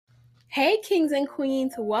Hey, kings and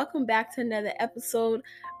queens, welcome back to another episode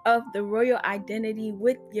of The Royal Identity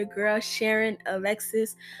with your girl, Sharon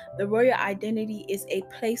Alexis. The Royal Identity is a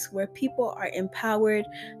place where people are empowered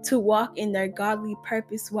to walk in their godly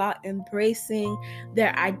purpose while embracing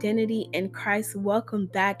their identity in Christ. Welcome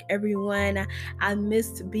back, everyone. I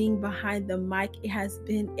missed being behind the mic. It has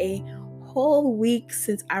been a whole week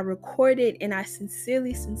since I recorded, and I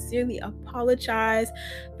sincerely apologize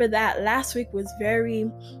for that. Last week was very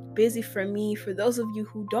busy for me. For those of you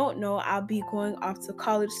who don't know, I'll be going off to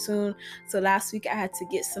college soon. So last week I had to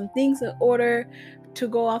get some things in order to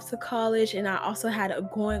go off to college, and I also had a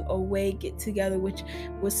going away get together, which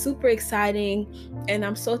was super exciting. And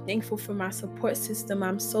I'm so thankful for my support system.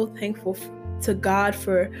 I'm so thankful to God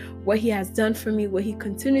for what He has done for me, what He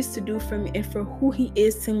continues to do for me, and for who He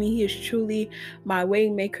is to me. He is truly my way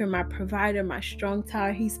maker, my provider, my strong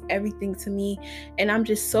tower. He's everything to me, and I'm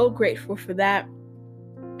just so grateful for that.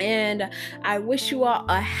 And I wish you all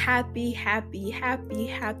a happy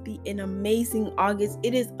and amazing August.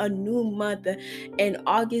 It is a new month, and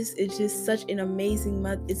August is just such an amazing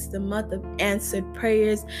month. It's the month of answered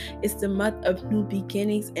prayers. It's the month of new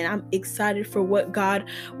beginnings, and I'm excited for what God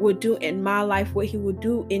will do in my life, what He will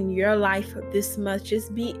do in your life this month.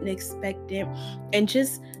 Just be expectant and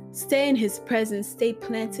just stay in His presence, stay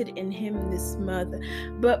planted in Him this month.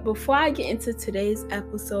 But before I get into today's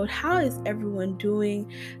episode, how is everyone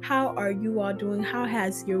doing? How are you all doing? How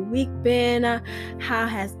has your week been? How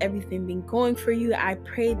has everything been going for you? I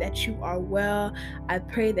pray that you are well. I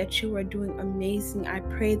pray that you are doing amazing. I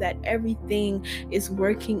pray that everything is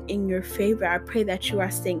working in your favor. I pray that you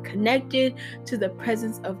are staying connected to the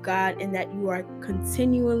presence of God, and that you are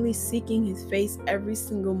continually seeking His face every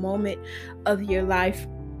single moment of your life.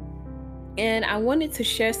 And I wanted to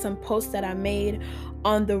share some posts that I made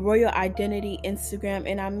on the Royal Identity Instagram.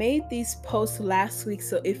 And I made these posts last week.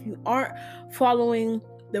 So if you aren't following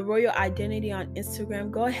the Royal Identity on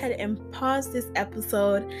Instagram, go ahead and pause this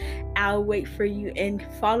episode. I'll wait for you, and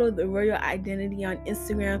follow the Royal Identity on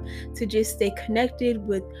Instagram to just stay connected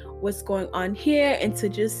with what's going on here, and to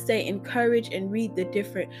just stay encouraged and read the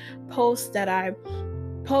different posts that I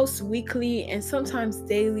post weekly and sometimes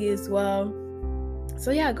daily as well. So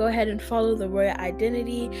yeah, go ahead and follow the Royal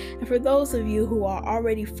Identity. And for those of you who are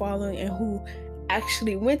already following and who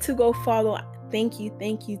actually went to go follow, thank you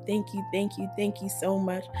so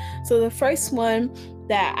much. So the first one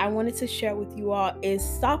that I wanted to share with you all is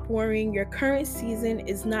stop worrying. Your current season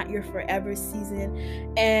is not your forever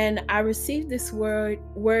season. And I received this word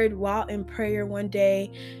while in prayer one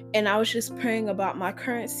day, and I was just praying about my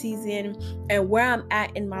current season and where I'm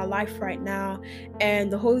at in my life right now.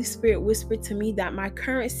 And the Holy Spirit whispered to me that my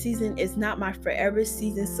current season is not my forever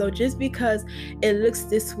season. So just because it looks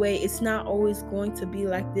this way, it's not always going to be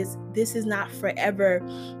like this. This is not forever.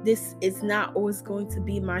 This is not always going to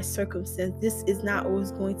be my circumstance. This is not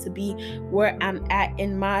always going to be where I'm at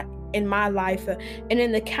in my life. And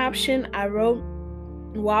in the caption I wrote,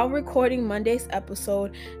 while recording Monday's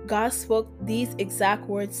episode, God spoke these exact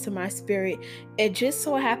words to my spirit. It just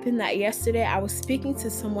so happened that yesterday I was speaking to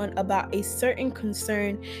someone about a certain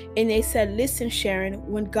concern, and they said, listen, Sharon,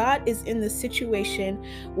 when God is in the situation,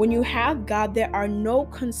 when you have God, there are no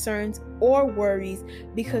concerns or worries,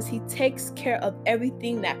 because He takes care of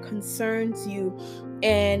everything that concerns you.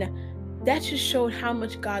 And that just showed how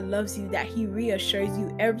much God loves you, that He reassures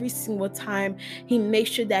you every single time. He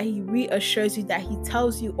makes sure that He reassures you, that He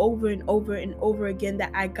tells you over and over and over again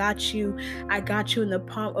that I got you in the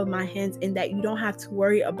palm of my hands, and that you don't have to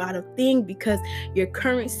worry about a thing, because your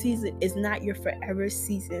current season is not your forever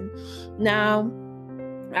season. Now,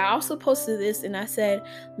 I also posted this, and I said,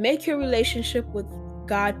 make your relationship with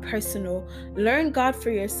God personal. Learn God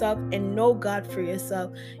for yourself and know God for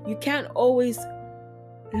yourself. You can't always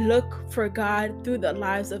look for God through the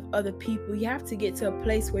lives of other people. You have to get to a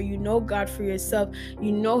place where you know God for yourself,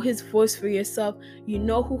 you know His voice for yourself, you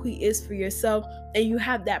know who He is for yourself, and you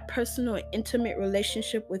have that personal and intimate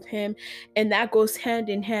relationship with Him. And that goes hand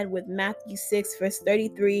in hand with Matthew 6 verse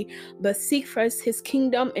 33. But seek first His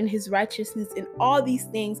kingdom and His righteousness, and all these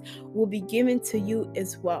things will be given to you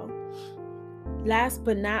as well. Last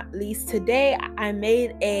but not least, today I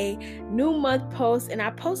made a new month post, and I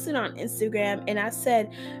posted on Instagram, and I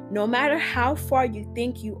said, no matter how far you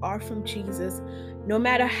think you are from Jesus, no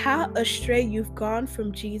matter how astray you've gone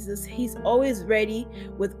from Jesus, He's always ready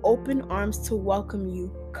with open arms to welcome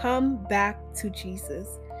you. Come back to Jesus.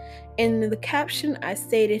 In the caption, I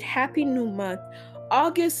stated, happy new month.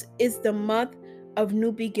 August is the month of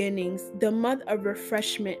new beginnings, the month of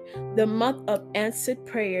refreshment, the month of answered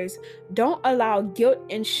prayers. Don't allow guilt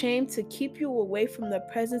and shame to keep you away from the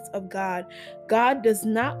presence of God. God does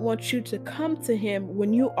not want you to come to Him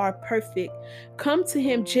when you are perfect. Come to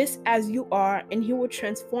Him just as you are, and He will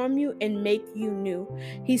transform you and make you new.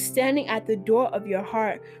 He's standing at the door of your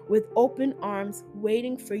heart with open arms,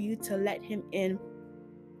 waiting for you to let Him in.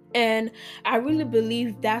 And I really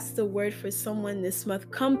believe that's the word for someone this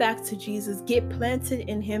month. Come back to Jesus. Get planted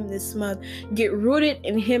in Him this month. Get rooted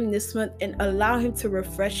in Him this month and allow Him to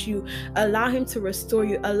refresh you. Allow Him to restore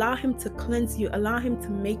you. Allow Him to cleanse you. Allow Him to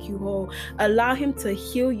make you whole. Allow Him to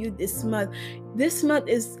heal you this month. This month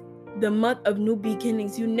is the month of new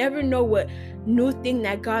beginnings. You never know what new thing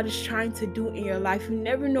that God is trying to do in your life. You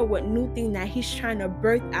never know what new thing that He's trying to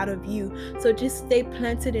birth out of you. So just stay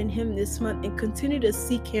planted in Him this month and continue to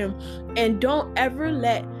seek Him. And don't ever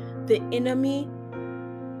let the enemy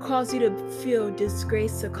cause you to feel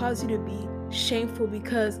disgraced, to cause you to be shameful,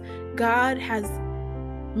 because God has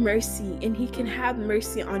mercy and He can have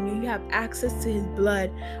mercy on you. You have access to His blood.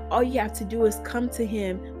 All you have to do is come to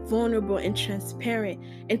Him vulnerable and transparent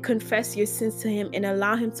and confess your sins to Him and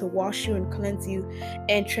allow Him to wash you and cleanse you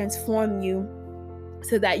and transform you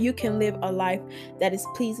so that you can live a life that is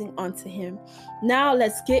pleasing unto Him. Now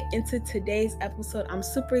let's get into today's episode. I'm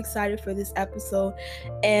super excited for this episode,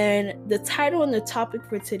 and the title and the topic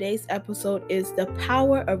for today's episode is the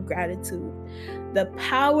power of gratitude. The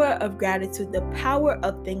power of gratitude, the power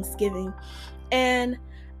of thanksgiving. And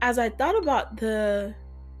as I thought about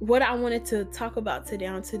what I wanted to talk about today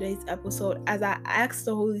on today's episode, as I asked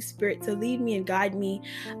the Holy Spirit to lead me and guide me,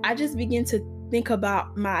 I just began to think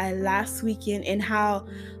about my last weekend and how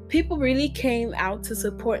people really came out to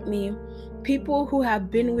support me. People who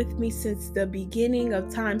have been with me since the beginning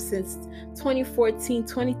of time, since 2014,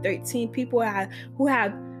 2013, people who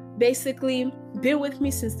have basically been with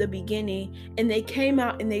me since the beginning, and they came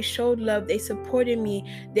out and they showed love. They supported me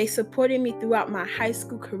throughout my high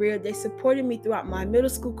school career. They supported me throughout my middle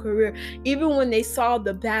school career. Even when they saw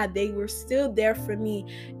the bad, they were still there for me.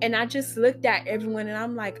 And I just looked at everyone and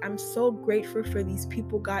I'm like, I'm so grateful for these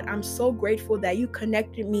people, God. I'm so grateful that you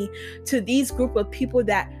connected me to these group of people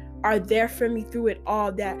that are there for me through it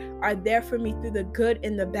all, that are there for me through the good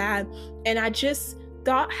and the bad. And I just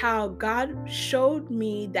thought how God showed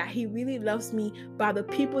me that He really loves me by the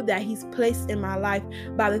people that He's placed in my life,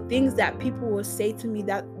 by the things that people will say to me,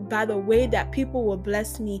 that by the way that people will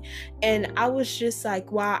bless me. And I was just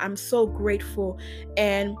like, wow, I'm so grateful.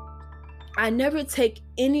 And I never take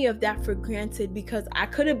any of that for granted, because I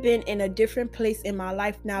could have been in a different place in my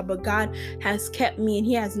life now, but God has kept me and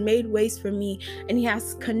He has made ways for me, and He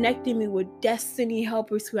has connected me with destiny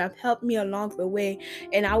helpers who have helped me along the way.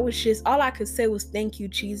 And all I could say was thank you,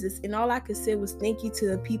 Jesus. And all I could say was thank you to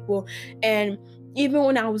the people. And even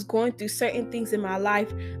when I was going through certain things in my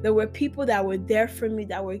life, there were people that were there for me,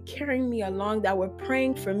 that were carrying me along, that were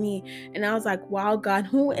praying for me. And I was like, wow, God,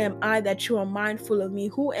 who am I that you are mindful of me?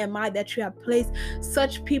 Who am I that you have placed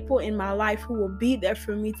such people in my life who will be there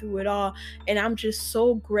for me through it all? And I'm just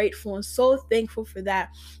so grateful and so thankful for that.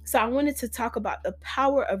 So I wanted to talk about the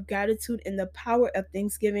power of gratitude and the power of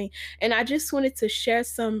thanksgiving. And I just wanted to share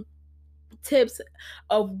some tips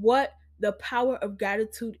of what the power of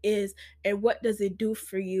gratitude is and what does it do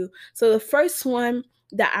for you. So the first one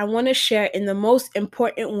that I want to share, and the most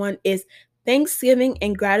important one, is thanksgiving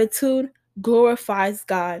and gratitude glorifies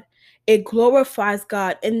God. It glorifies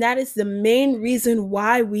God, and that is the main reason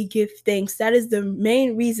why we give thanks. That is the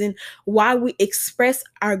main reason why we express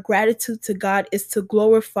our gratitude to God, is to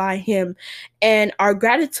glorify Him. And our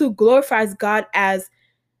gratitude glorifies God as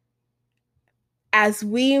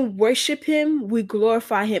we worship Him, we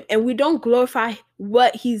glorify Him. And we don't glorify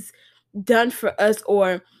what He's done for us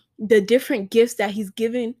or the different gifts that He's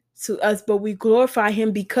given to us, but we glorify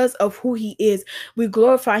Him because of who He is. We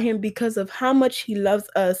glorify Him because of how much He loves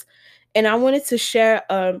us. And I wanted to share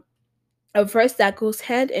a verse that goes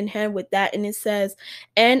hand in hand with that, and it says,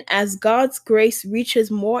 and as God's grace reaches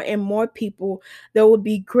more and more people, there will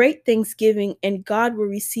be great thanksgiving, and God will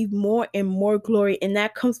receive more and more glory. And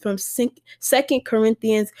that comes from 2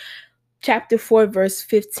 Corinthians chapter 4 verse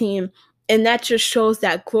 15. And that just shows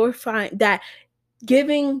that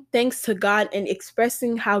giving thanks to God and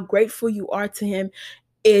expressing how grateful you are to Him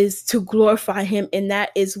is to glorify Him. And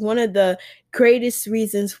that is one of the greatest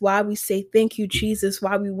reasons why we say thank you, Jesus,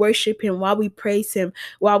 why we worship Him, why we praise Him,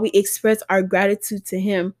 why we express our gratitude to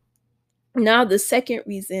Him. Now, the second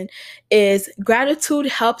reason is gratitude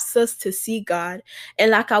helps us to see God.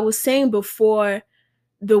 And like I was saying before,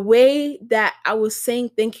 the way that I was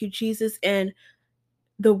saying thank you, Jesus, and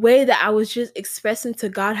the way that I was just expressing to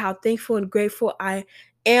God how thankful and grateful I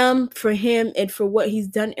am for him and for what he's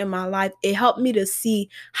done in my life, it helped me to see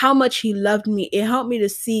how much he loved me. It helped me to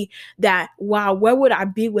see that, wow, where would I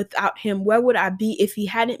be without him? Where would I be if he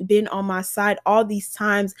hadn't been on my side all these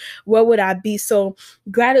times? Where would I be? So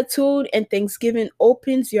gratitude and thanksgiving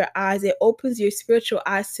opens your eyes. It opens your spiritual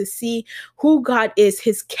eyes to see who God is,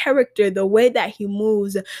 his character, the way that he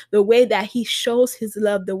moves, the way that he shows his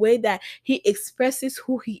love, the way that he expresses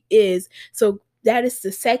who he is. So that is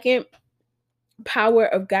the second power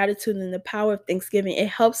of gratitude and the power of thanksgiving. It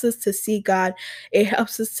helps us to see God. It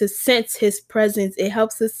helps us to sense his presence. It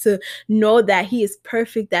helps us to know that he is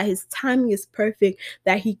perfect, that his timing is perfect,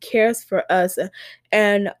 that he cares for us.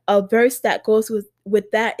 And a verse that goes with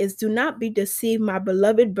that is, do not be deceived, my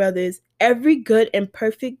beloved brothers. Every good and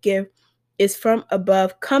perfect gift is from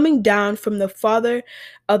above, coming down from the Father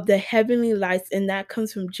of the heavenly lights. And that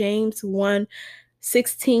comes from James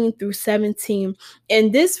 1:16 through 17.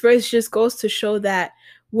 And this verse just goes to show that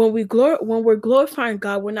when we're glorifying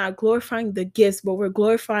God, we're not glorifying the gifts, but we're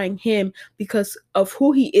glorifying him because of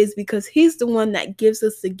who he is, because he's the one that gives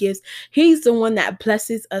us the gifts. He's the one that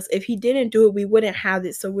blesses us. If he didn't do it, we wouldn't have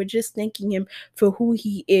it. So we're just thanking him for who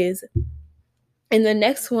he is. And the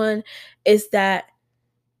next one is that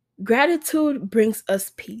gratitude brings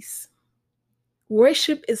us peace.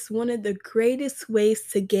 Worship is one of the greatest ways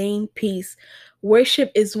to gain peace.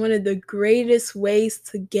 Worship is one of the greatest ways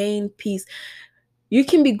to gain peace. You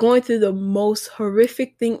can be going through the most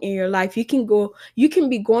horrific thing in your life. You can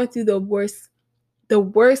be going through the worst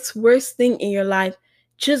thing in your life.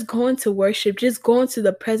 Just go into worship, just go into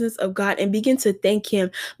the presence of God and begin to thank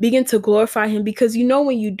him, begin to glorify him, because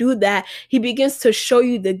when you do that, he begins to show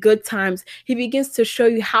you the good times. He begins to show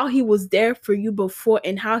you how he was there for you before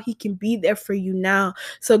and how he can be there for you now.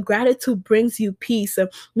 So gratitude brings you peace.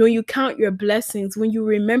 When you count your blessings, when you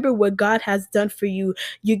remember what God has done for you,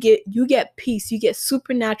 you get peace, you get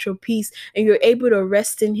supernatural peace, and you're able to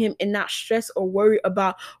rest in him and not stress or worry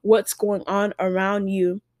about what's going on around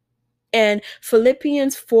you. And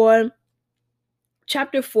Philippians 4,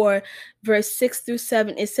 chapter 4, verse 6 through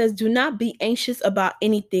 7, it says, do not be anxious about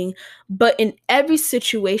anything, but in every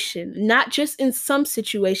situation, not just in some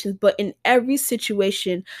situations, but in every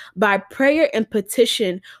situation, by prayer and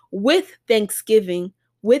petition, with thanksgiving,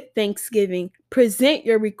 present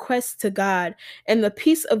your requests to God, and the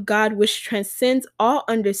peace of God, which transcends all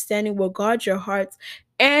understanding, will guard your hearts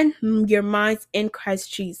and your minds in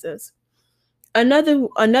Christ Jesus.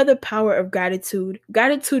 Another power of gratitude.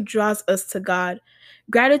 Gratitude draws us to God.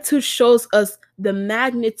 Gratitude shows us the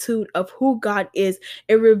magnitude of who God is.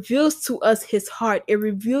 It reveals to us his heart. It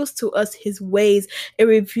reveals to us his ways. It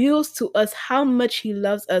reveals to us how much he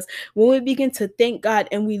loves us. When we begin to thank God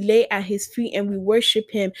and we lay at his feet and we worship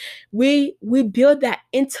him, we build that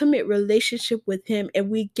intimate relationship with him, and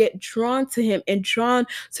we get drawn to him and drawn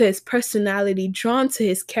to his personality, drawn to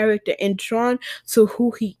his character, and drawn to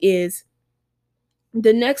who he is.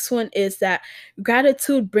 The next one is that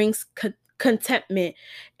gratitude brings contentment.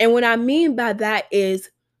 And what I mean by that is,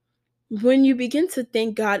 when you begin to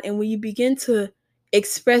thank God and when you begin to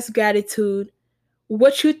express gratitude,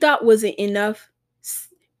 what you thought wasn't enough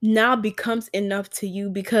now becomes enough to you,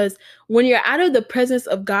 because when you're out of the presence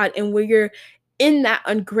of God and when you're in that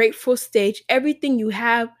ungrateful stage, everything you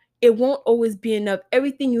have, it won't always be enough.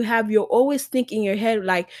 Everything you have, you'll always think in your head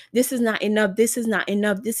like, this is not enough, this is not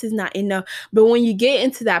enough, this is not enough. But when you get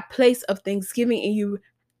into that place of thanksgiving and you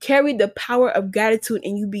carry the power of gratitude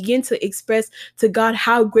and you begin to express to God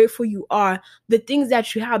how grateful you are, the things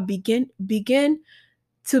that you have begin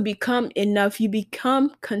to become enough. You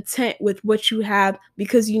become content with what you have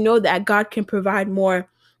because you know that God can provide more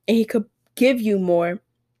and he could give you more.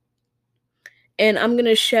 And I'm going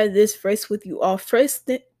to share this verse with you all. First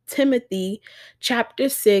Timothy chapter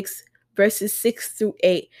 6, verses 6 through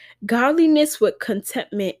 8. Godliness with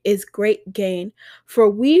contentment is great gain, for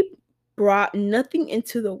we brought nothing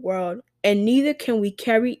into the world, and neither can we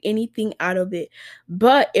carry anything out of it.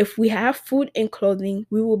 But if we have food and clothing,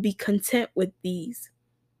 we will be content with these.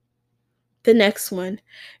 The next one,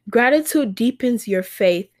 gratitude deepens your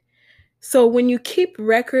faith. So when you keep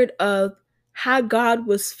record of how God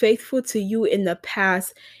was faithful to you in the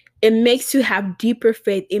past, It makes you have deeper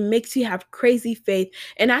faith. It makes you have crazy faith.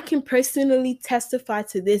 And I can personally testify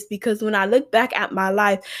to this because when I look back at my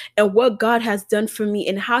life and what God has done for me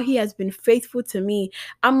and how he has been faithful to me,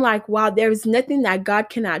 I'm like, wow, there is nothing that God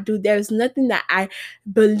cannot do. There is nothing that I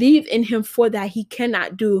believe in him for that he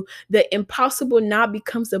cannot do. The impossible now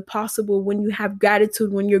becomes the possible when you have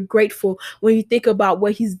gratitude, when you're grateful, when you think about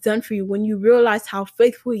what he's done for you, when you realize how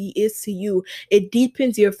faithful he is to you. It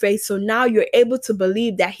deepens your faith. So now you're able to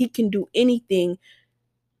believe that he can do anything.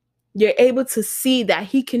 You're able to see that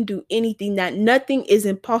he can do anything, that nothing is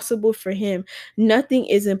impossible for him. Nothing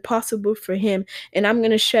is impossible for him. And I'm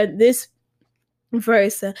going to share this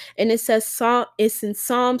verse, and it says, it's in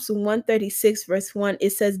Psalms 136 verse 1. It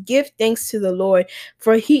says, give thanks to the Lord,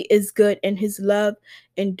 for he is good and his love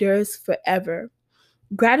endures forever.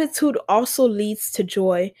 Gratitude also leads to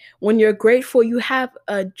joy. When you're grateful, you have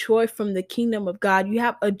a joy from the kingdom of God. You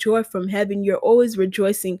have a joy from heaven. You're always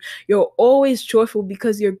rejoicing. You're always joyful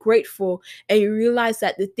because you're grateful and you realize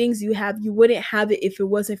that the things you have, you wouldn't have it if it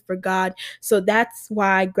wasn't for God. So that's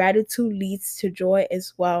why gratitude leads to joy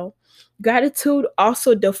as well. Gratitude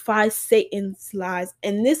also defies Satan's lies.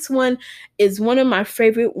 And this one is one of my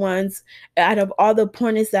favorite ones out of all the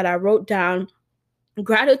pointers that I wrote down.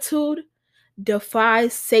 Gratitude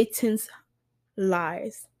defies Satan's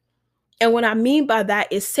lies. And what I mean by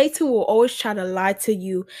that is Satan will always try to lie to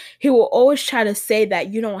you. He will always try to say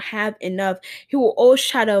that you don't have enough. He will always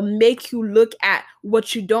try to make you look at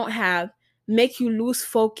what you don't have, make you lose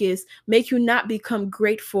focus, make you not become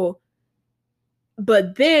grateful.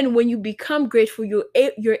 But then when you become grateful,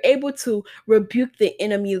 you're able to rebuke the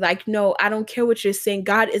enemy like, no, I don't care what you're saying.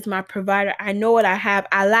 God is my provider. I know what I have.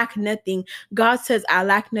 I lack nothing. God says I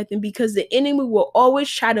lack nothing, because the enemy will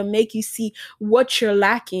always try to make you see what you're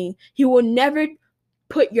lacking. He will never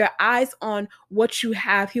put your eyes on what you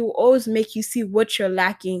have. He will always make you see what you're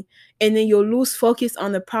lacking, and then you'll lose focus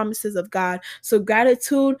on the promises of God. So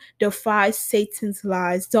gratitude defies Satan's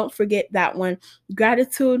lies. Don't forget that one.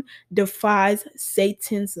 Gratitude defies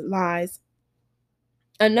Satan's lies.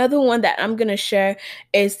 Another one that I'm going to share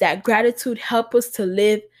is that gratitude helps us to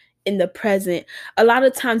live in the present. A lot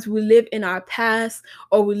of times we live in our past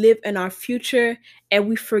or we live in our future and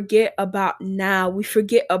we forget about now. We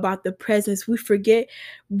forget about the presence. We forget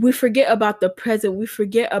about the present. We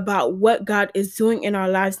forget about what God is doing in our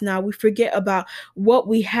lives now. We forget about what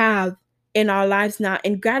we have in our lives now.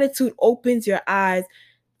 And gratitude opens your eyes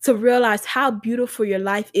to realize how beautiful your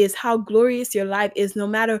life is, how glorious your life is, no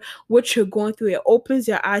matter what you're going through. It opens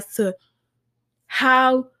your eyes to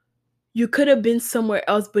how you could have been somewhere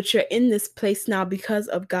else, but you're in this place now because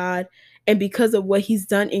of God and because of what he's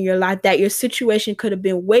done in your life, that your situation could have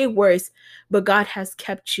been way worse, but God has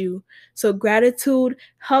kept you. So gratitude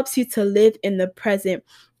helps you to live in the present.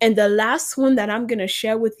 And the last one that I'm going to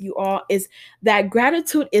share with you all is that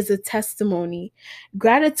gratitude is a testimony.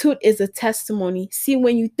 Gratitude is a testimony. See,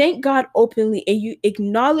 when you thank God openly and you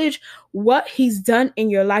acknowledge what he's done in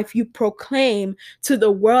your life, you proclaim to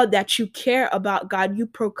the world that you care about God. You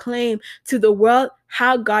proclaim to the world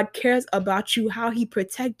how God cares about you, how he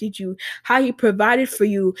protected you, how he provided for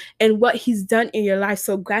you, and what he's done in your life.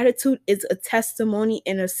 So gratitude is a testimony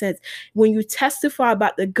in a sense. When you testify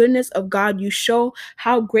about the goodness of God, you show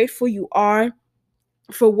how grateful you are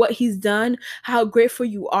for what he's done, how grateful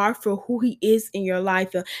you are for who he is in your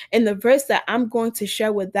life. And the verse that I'm going to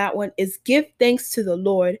share with that one is, give thanks to the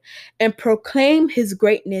Lord and proclaim his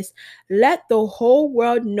greatness. Let the whole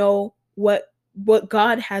world know what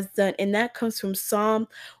God has done. And that comes from Psalm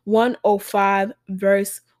 105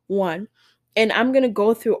 verse 1. And I'm going to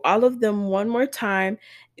go through all of them one more time,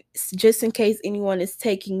 just in case anyone is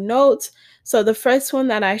taking notes. So the first one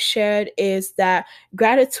that I shared is that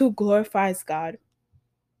gratitude glorifies God.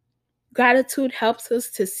 Gratitude helps us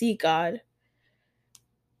to see God.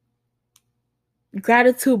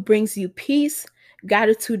 Gratitude brings you peace.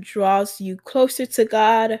 Gratitude draws you closer to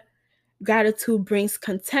God. Gratitude brings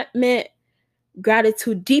contentment.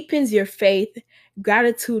 Gratitude deepens your faith.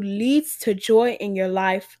 Gratitude leads to joy in your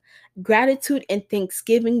life. Gratitude and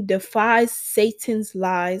thanksgiving defies Satan's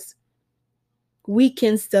lies,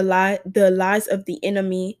 weakens the lies of the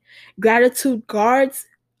enemy. Gratitude guards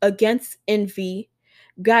against envy.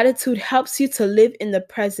 Gratitude helps you to live in the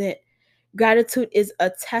present. Gratitude is a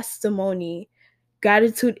testimony.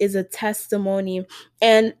 Gratitude is a testimony.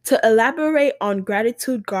 And to elaborate on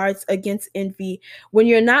gratitude guards against envy, when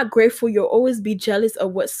you're not grateful, you'll always be jealous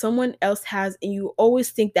of what someone else has, and you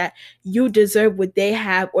always think that you deserve what they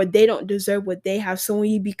have or they don't deserve what they have. So when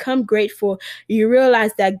you become grateful, you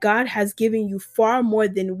realize that God has given you far more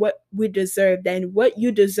than what we deserve, than what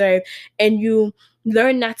you deserve, and you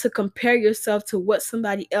learn not to compare yourself to what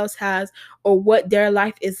somebody else has or what their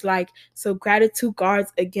life is like. So gratitude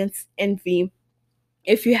guards against envy.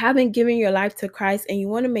 If you haven't given your life to Christ and you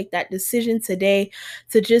want to make that decision today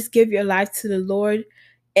to just give your life to the Lord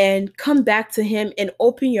and come back to Him and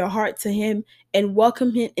open your heart to Him and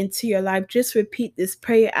welcome Him into your life, just repeat this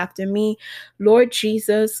prayer after me. Lord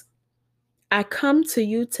Jesus, I come to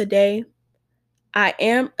you today. I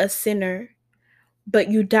am a sinner, but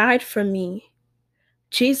you died for me.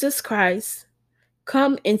 Jesus Christ,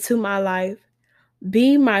 come into my life.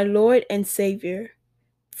 Be my Lord and Savior.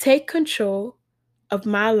 Take control of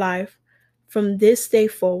my life from this day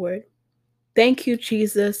forward. Thank you,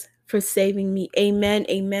 Jesus, for saving me. Amen,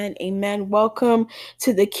 amen, amen. Welcome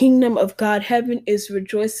to the kingdom of God. Heaven is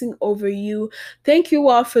rejoicing over you. Thank you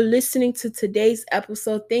all for listening to today's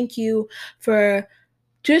episode. Thank you for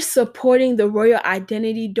just supporting the Royal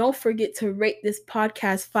Identity. Don't forget to rate this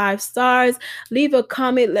podcast 5 stars. Leave a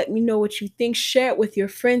comment. Let me know what you think. Share it with your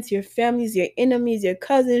friends, your families, your enemies, your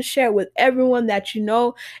cousins. Share it with everyone that you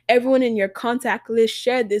know, everyone in your contact list.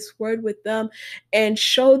 Share this word with them and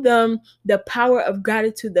show them the power of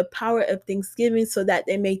gratitude, the power of thanksgiving, so that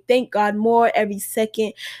they may thank God more every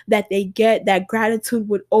second that they get. That gratitude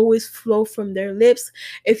would always flow from their lips.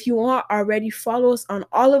 If you aren't already, follow us on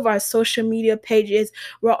all of our social media pages.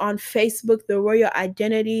 We're on Facebook, The Royal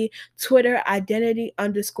Identity, Twitter,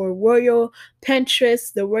 Identity_Royal,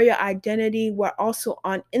 Pinterest, The Royal Identity. We're also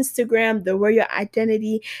on Instagram, The Royal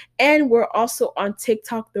Identity, and we're also on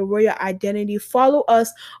TikTok, The Royal Identity. Follow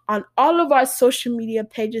us on all of our social media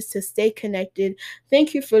pages to stay connected.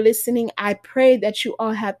 Thank you for listening. I pray that you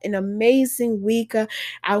all have an amazing week.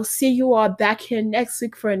 I'll see you all back here next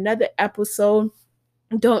week for another episode.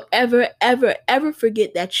 Don't ever, ever, ever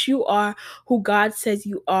forget that you are who God says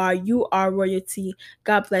you are. You are royalty.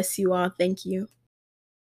 God bless you all. Thank you.